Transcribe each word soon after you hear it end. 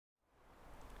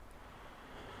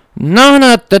No,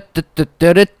 no,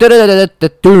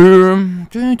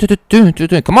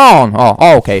 come on.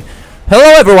 Oh, okay.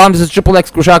 Hello everyone, this is Triple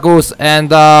X Krushakus, and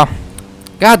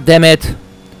god damn it,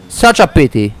 such a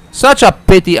pity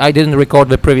I didn't record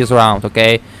the previous round.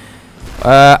 Okay,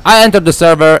 I entered the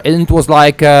server and it was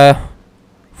like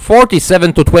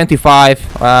 47 to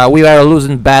 25. We were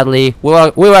losing badly. We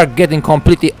were getting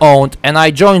completely owned, and I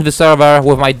joined the server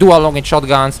with my dual long-range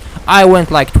shotguns. I went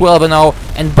like 12-0,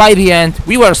 and by the end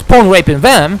we were spawn raping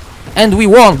them, and we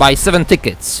won by 7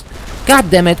 tickets. God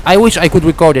damn it! I wish I could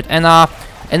record it. And I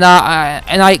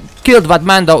killed that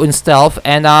Mando in stealth,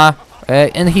 and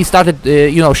he started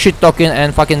you know, shit talking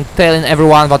and fucking telling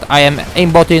everyone that I am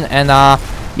aimbotting, and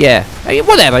yeah,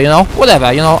 whatever, you know,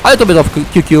 a little bit of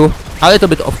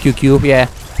QQ, yeah.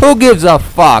 Who gives a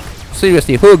fuck?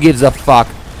 Seriously, who gives a fuck?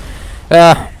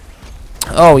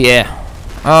 Oh yeah.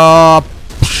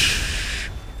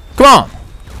 Come on.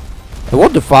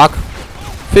 What the fuck?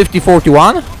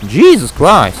 50-41? Jesus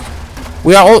Christ.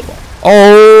 We are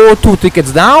all 2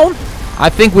 tickets down. I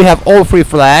think we have all 3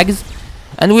 flags,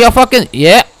 and we are fucking,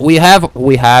 yeah. We have a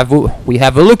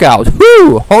lookout.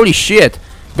 Whoo! Holy shit!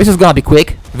 This is gonna be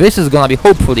quick. This is gonna be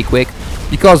hopefully quick,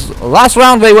 because last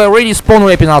round they were really spawn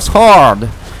raping us hard.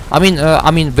 I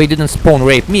mean they didn't spawn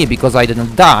rape me because I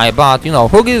didn't die, but you know,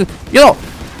 who gives, you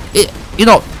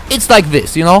know, it's like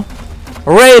this, you know,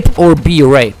 rape or be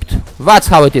raped. That's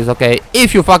how it is. Okay,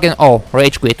 if you fucking, oh,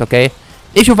 rage quit. Okay,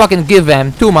 if you fucking give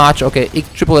them too much, okay,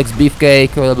 Triple X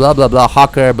beefcake, blah blah blah,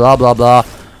 hacker, blah blah blah.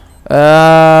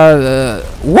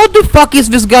 What the fuck is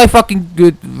this guy fucking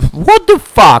good? What the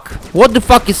fuck? What the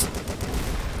fuck is?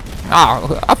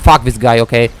 Fuck this guy.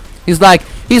 Okay, he's like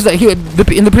in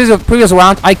the previous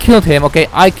round I killed him. Okay,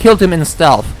 I killed him in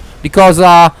stealth because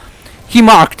he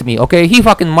marked me. Okay, he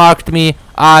fucking marked me.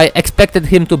 I expected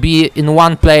him to be in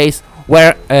one place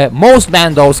where most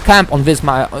Mandos camp on this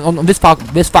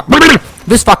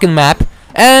fucking map,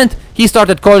 and he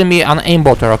started calling me an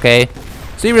aimbotter. Okay.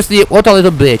 Seriously, what a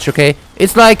little bitch, okay?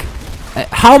 It's like,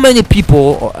 how many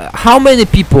people,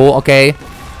 okay,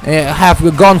 have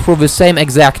gone through the same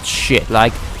exact shit?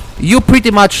 Like, you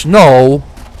pretty much know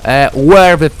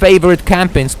where the favorite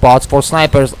camping spots for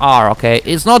snipers are, okay?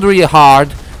 It's not really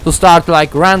hard to start,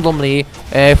 like, randomly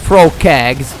throw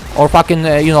kegs or fucking,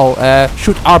 you know,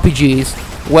 shoot RPGs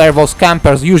where those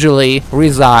campers usually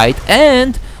reside,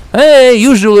 and, hey,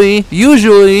 usually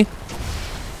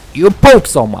you poke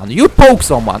someone,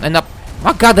 and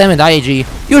oh, god damn it, IAG.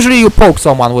 Usually you poke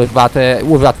someone with that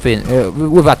with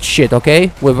that shit,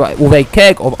 okay? With a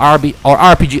keg of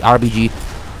RPG,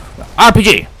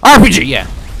 yeah.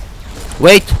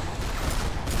 Wait.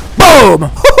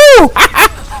 Boom!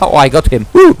 Oh, I got him.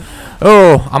 Woo.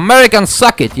 Oh, Americans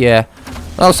suck it, yeah.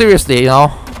 No, seriously, you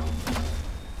know.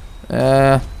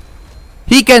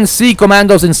 He can see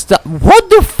commandos in stealth. What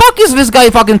the fuck is this guy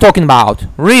fucking talking about?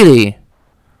 Really?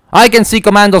 I can see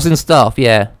commandos and stuff,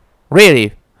 yeah.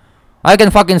 Really. I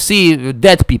can fucking see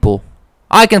dead people.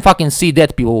 I'm gonna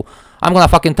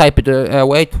fucking type it,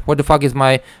 wait, what the fuck is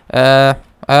my,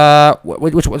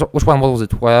 which one was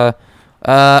it? What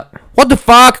the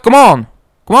fuck? Come on,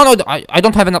 I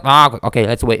don't have enough, okay,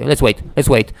 let's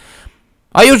wait.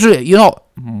 I usually, you know,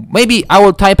 maybe I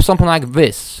will type something like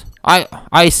this.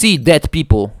 I see dead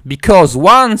people, because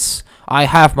once I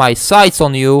have my sights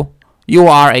on you, you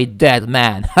are a dead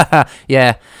man.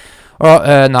 Yeah.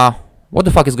 Nah. What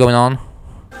the fuck is going on?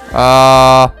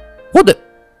 What the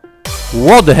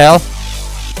hell?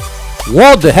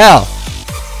 What the hell?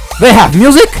 They have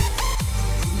music?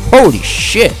 Holy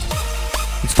shit.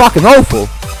 It's fucking awful.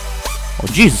 Oh,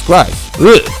 Jesus Christ.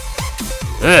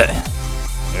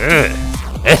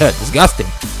 Disgusting.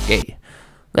 Okay.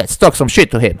 Let's talk some shit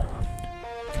to him.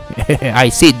 I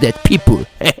see dead people.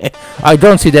 I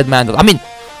don't see dead man. I mean,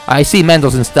 I see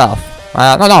Mandos and stuff. No,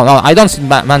 I don't see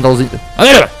Mandos.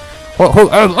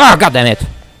 God damn it.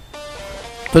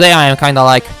 Today I am kinda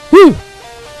like, whoo,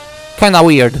 kinda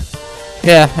weird.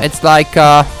 Yeah, it's like,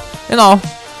 you know,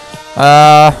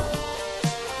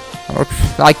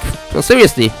 like,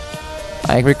 seriously,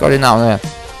 like recording now, yeah.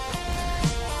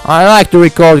 I like to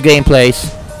record gameplays.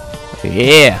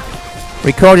 Yeah,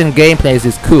 recording gameplays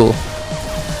is cool.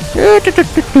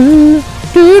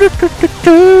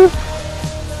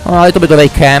 A little bit of a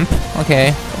camp.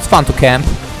 Okay, it's fun to camp.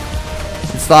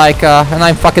 It's like, and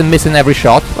I'm fucking missing every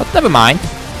shot, but never mind.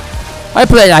 I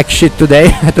play like shit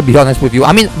today, to be honest with you.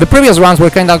 I mean, the previous rounds were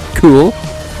kinda cool,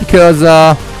 because,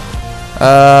 hello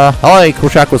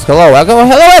Krushakus, hello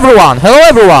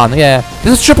everyone, yeah.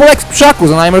 This is Triple X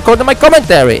Krushakus, and I'm recording my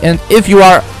commentary, and if you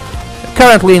are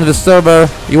currently in the server,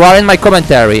 you are in my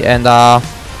commentary, and,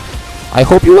 I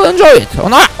hope you will enjoy it. Oh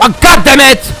no! Oh, God damn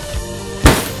it!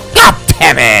 God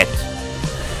damn it!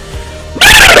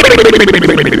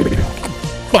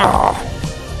 Oh,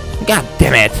 God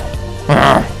damn it!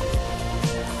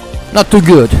 Not too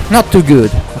good. Not too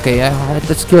good. Okay,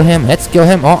 let's kill him. Let's kill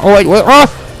him. Oh, wait, wait.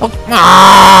 Oh,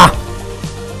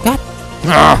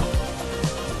 God.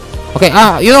 Okay.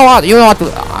 You know what? You know what?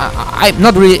 I'm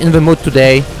not really in the mood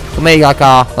today to make like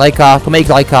a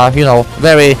you know,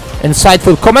 very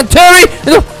insightful commentary.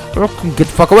 Get the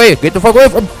fuck away. Get the fuck away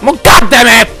from. Oh, God damn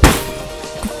it!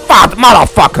 Fat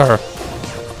motherfucker.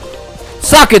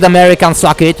 Suck it, American.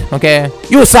 Suck it. Okay.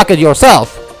 You suck it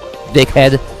yourself,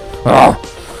 dickhead.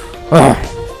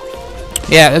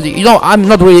 Yeah, you know, I'm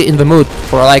not really in the mood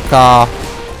for like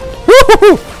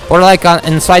for like an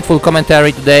insightful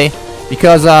commentary today,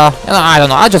 because you know, I don't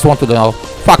know, I just want to, you know,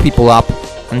 fuck people up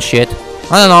and shit.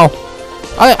 I don't know.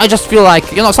 I just feel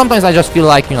like, you know, sometimes I just feel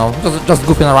like, you know, just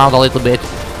goofing around a little bit.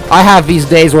 I have these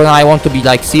days when I want to be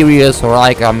like serious or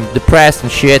like I'm depressed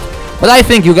and shit. But I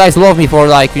think you guys love me for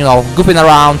like, you know, goofing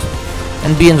around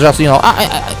and being just, you know,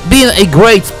 being a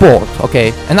great sport,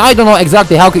 okay? And I don't know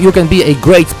exactly how you can be a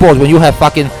great sport when you have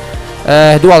fucking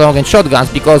dual long and shotguns,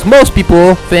 because most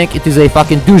people think it is a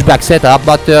fucking douchebag setup,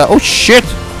 but oh shit!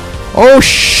 Oh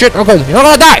shit! Okay, you're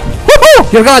gonna die!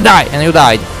 Woohoo! You're gonna die! And you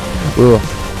died.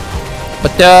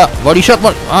 But body shot,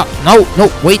 what? No,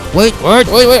 wait.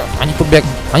 I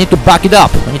need to back it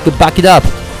up. I need to back it up.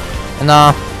 And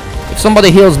if somebody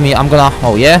heals me, I'm gonna.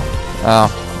 Oh yeah.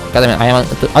 God damn it, I am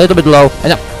a little bit low.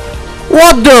 And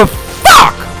what the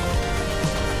fuck?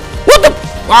 What the?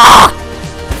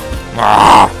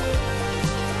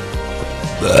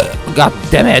 God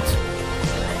damn it.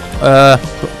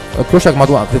 Kruszak ma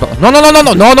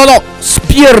No.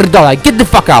 Spierdolaj. Get the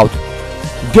fuck out.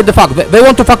 Get the fuck. They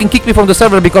want to fucking kick me from the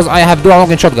server because I have dual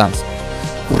long and shotguns.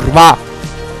 Kurwa.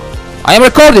 I am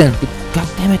recording. God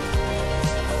damn it.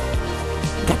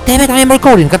 God damn it, I am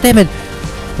recording. God damn it.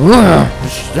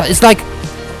 It's like,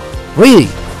 really,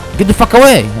 get the fuck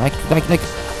away. Like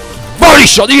body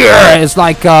shot. Yeah. It's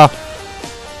like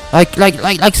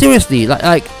seriously, look.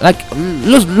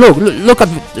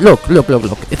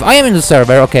 If I am in the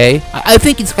server, okay, I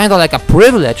think it's kind of like a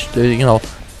privilege to, you know,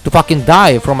 to fucking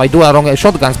die from my dual long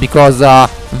shotguns, because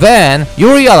then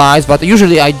you realize that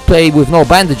usually I play with no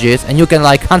bandages and you can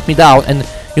like hunt me down and,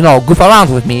 you know, goof around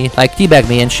with me, like teabag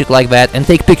me and shit like that, and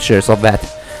take pictures of that.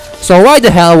 So why the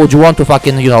hell would you want to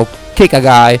fucking, you know, kick a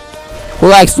guy who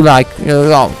likes to like, you know,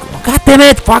 God damn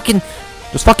it, fucking,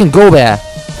 just fucking go there.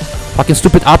 Fucking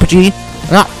stupid RPG.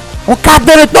 No. Oh God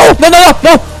damn it, no.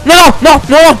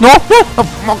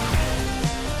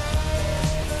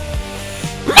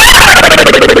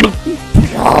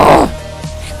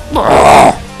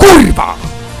 Kurwa!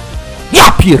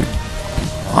 Ja pier...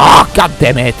 God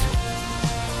damn it.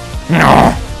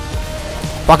 No.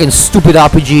 Fucking stupid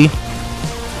RPG.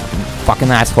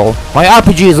 Fucking asshole. My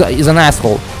RPG is an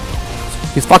asshole.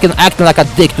 He's fucking acting like a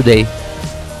dick today.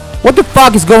 What the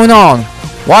fuck is going on?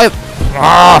 Why?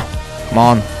 Come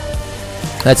on.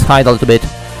 Let's hide a little bit.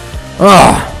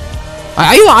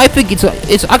 I think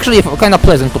it's actually kind of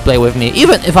pleasant to play with me,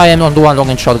 even if I am on dual long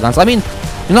and shotguns. I mean,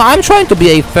 you know, I'm trying to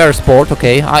be a fair sport.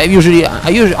 Okay, I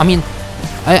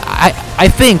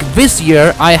think this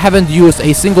year I haven't used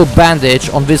a single bandage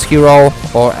on this hero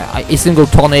or a single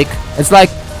tonic. It's like,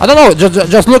 I don't know,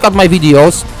 just look at my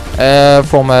videos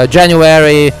from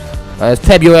January,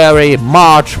 February,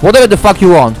 March, whatever the fuck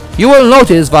you want. You will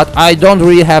notice that I don't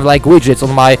really have like widgets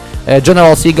on my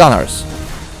General C gunners.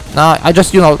 Now I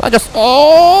just, you know,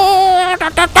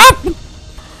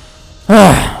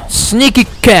 sneaky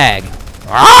keg.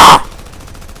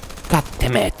 God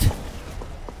damn it.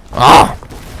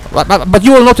 But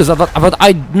you will notice that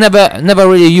I never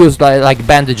really used like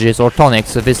bandages or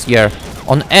tonics this year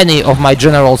on any of my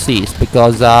General Cs,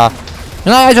 because you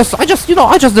know,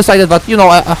 I just decided that, you know,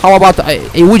 how about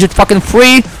a widget fucking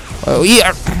free?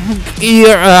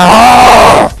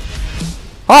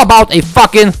 How about a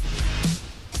fucking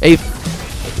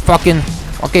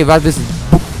okay, that this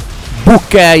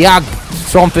Bukayag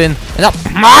something.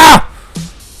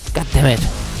 God damn it!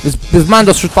 This man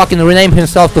just should fucking rename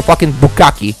himself to fucking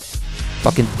Bukaki.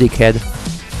 Fucking dickhead.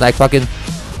 Like fucking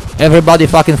everybody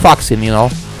fucking fucks him, you know,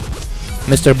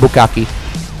 Mr. Bukaki.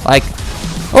 Like,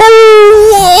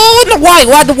 oh no,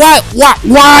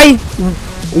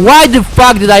 why the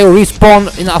fuck did I respawn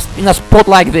in a spot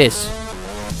like this?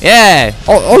 Yeah.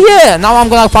 Oh yeah. Now I'm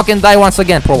gonna fucking die once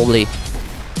again, probably.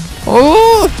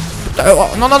 Oh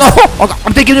no. Oh,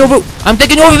 I'm taking you with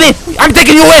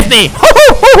me.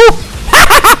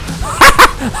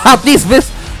 At least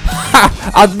this.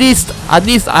 at least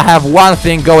I have one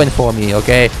thing going for me,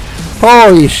 okay?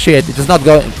 Holy shit, it is not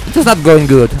going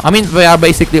good. I mean, they are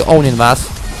basically owning us.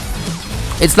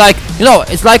 It's like, you know,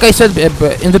 it's like I said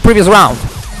in the previous round.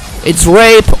 It's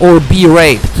rape or be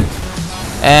raped.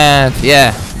 And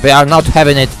yeah, they are not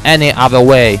having it any other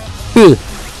way.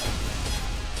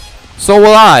 So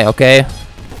will I, okay?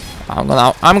 I'm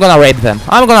gonna rape them.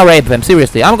 I'm gonna rape them,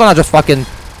 seriously. I'm gonna just fucking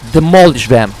demolish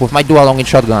them with my dual long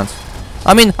shotguns.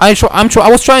 I mean, I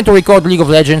was trying to record League of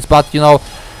Legends, but you know,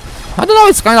 I don't know,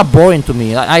 it's kind of boring to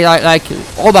me. I like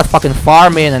all that fucking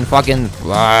farming and fucking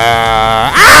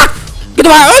get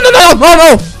away!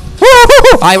 No!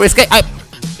 I escape.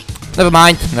 Never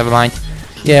mind.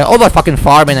 Yeah, all that fucking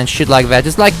farming and shit like that.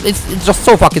 It's like it's just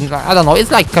so fucking, I don't know.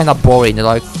 It's like kind of boring.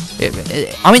 Like,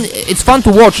 I mean, it's fun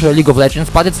to watch League of Legends,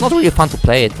 but it's not really fun to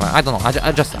play it. I don't know.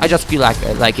 I just feel like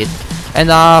it.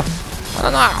 And I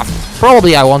don't know.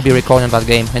 Probably I won't be recording that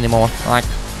game anymore. Like,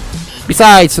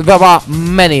 besides, there are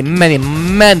many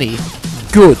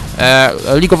good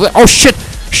League of Legends. Oh shit!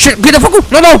 Get the fuck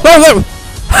out! No!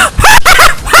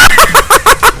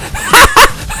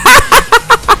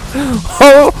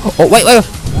 Oh wait.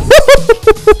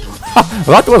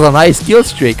 That was a nice kill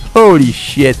streak. Holy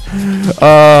shit.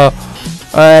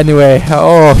 Anyway,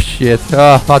 oh shit.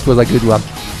 That was a good one.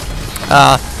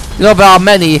 You know, there are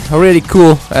many really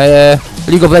cool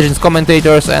League of Legends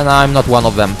commentators, and I'm not one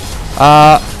of them.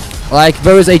 Like,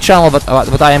 there is a channel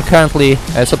that I am currently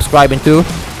subscribing to.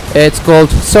 It's called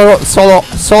Solo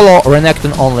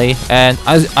Renekton Only, and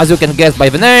as you can guess by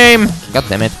the name, god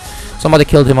damn it, somebody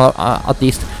killed him at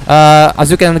least. As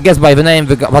you can guess by the name,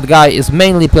 that guy is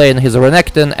mainly playing his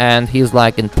Renekton, and he's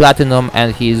like in Platinum,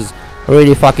 and he's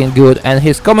really fucking good, and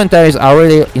his commentaries are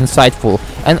really insightful.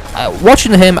 And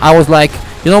watching him, I was like,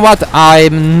 you know what,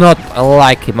 I'm not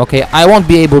like him, okay? I won't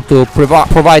be able to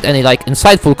provide any like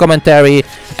insightful commentary,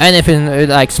 anything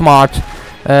like smart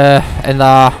and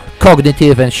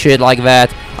cognitive and shit like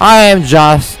that. I am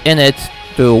just in it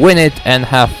to win it and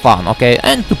have fun, okay?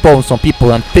 And to pwn some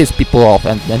people and piss people off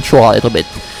and troll a little bit.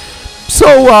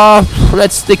 So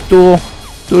let's stick to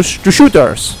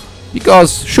shooters,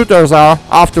 because shooters are,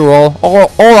 after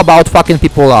all about fucking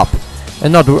people up,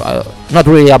 and not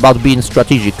really about being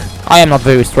strategic. I am not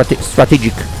very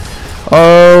strategic.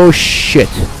 Oh shit!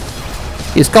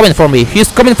 He's coming for me.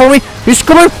 He's coming!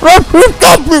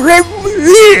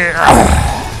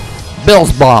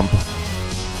 Bill's bomb.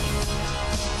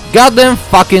 Goddamn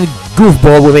fucking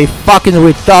goofball with a fucking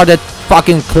retarded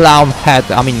fucking clown head.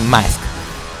 I mean mask.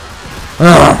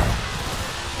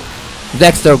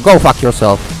 Dexter, go fuck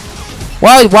yourself.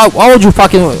 Why would you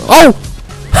fucking... Oh!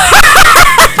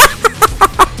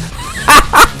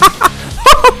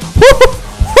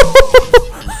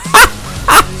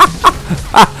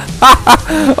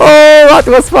 Oh, that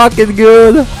was fucking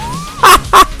good.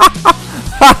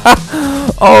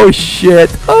 Oh shit.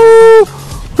 Oh.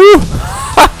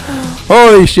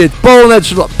 Holy shit.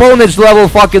 Ponage level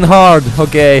fucking hard.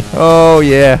 Okay. Oh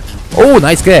yeah. Oh,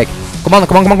 nice kick. Come on.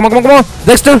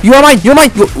 Dexter, you are mine.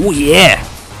 Oh yeah.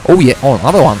 Oh yeah. Oh,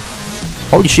 another one.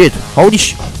 Holy shit.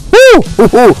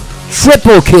 Woo!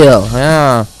 Triple kill.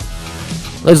 Yeah.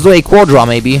 Let's do a quadra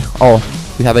maybe. Oh,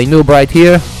 we have a noob right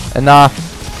here. And oh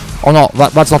no,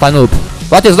 that's not a noob.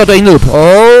 That is not a noob.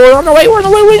 Oh, run away.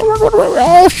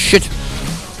 Oh shit.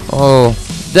 Oh,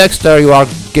 Dexter, you are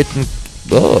getting...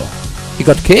 Oh, he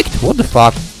got kicked? What the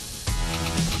fuck?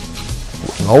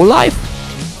 Low life?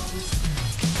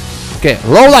 Okay,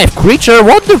 low life creature,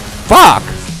 what the fuck?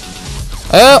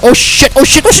 Oh shit.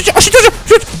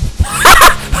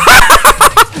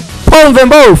 Pwn them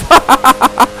both.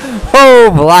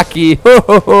 Oh, Blacky.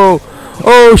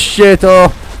 Oh shit. Oh,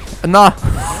 nah.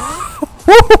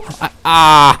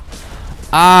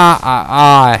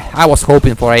 I was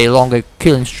hoping for a longer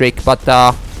killing streak, but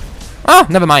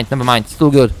never mind,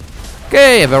 still good.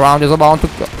 Okay, the round is about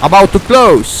to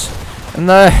close, and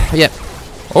yeah.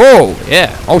 Oh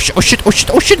yeah. Oh shit.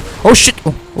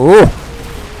 Oh.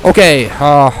 Okay.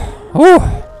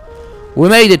 We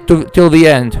made it till the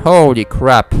end. Holy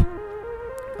crap.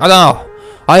 I don't know.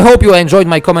 I hope you enjoyed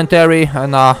my commentary,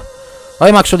 and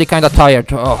I'm actually kind of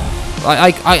tired. Oh.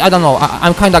 I don't know,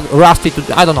 I'm kind of rusty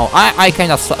today. I don't know, I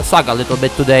kind of suck a little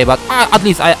bit today, but at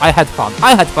least I had fun.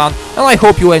 And I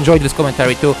hope you enjoyed this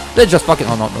commentary too. Let's just fucking,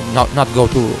 oh no, not go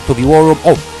to the war room.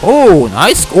 Oh,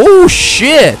 nice. Oh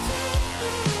shit.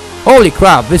 Holy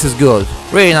crap, this is good.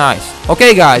 Really nice.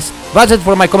 Okay guys, that's it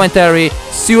for my commentary.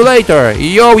 See you later.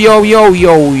 Yo,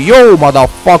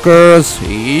 motherfuckers.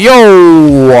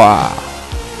 Yo.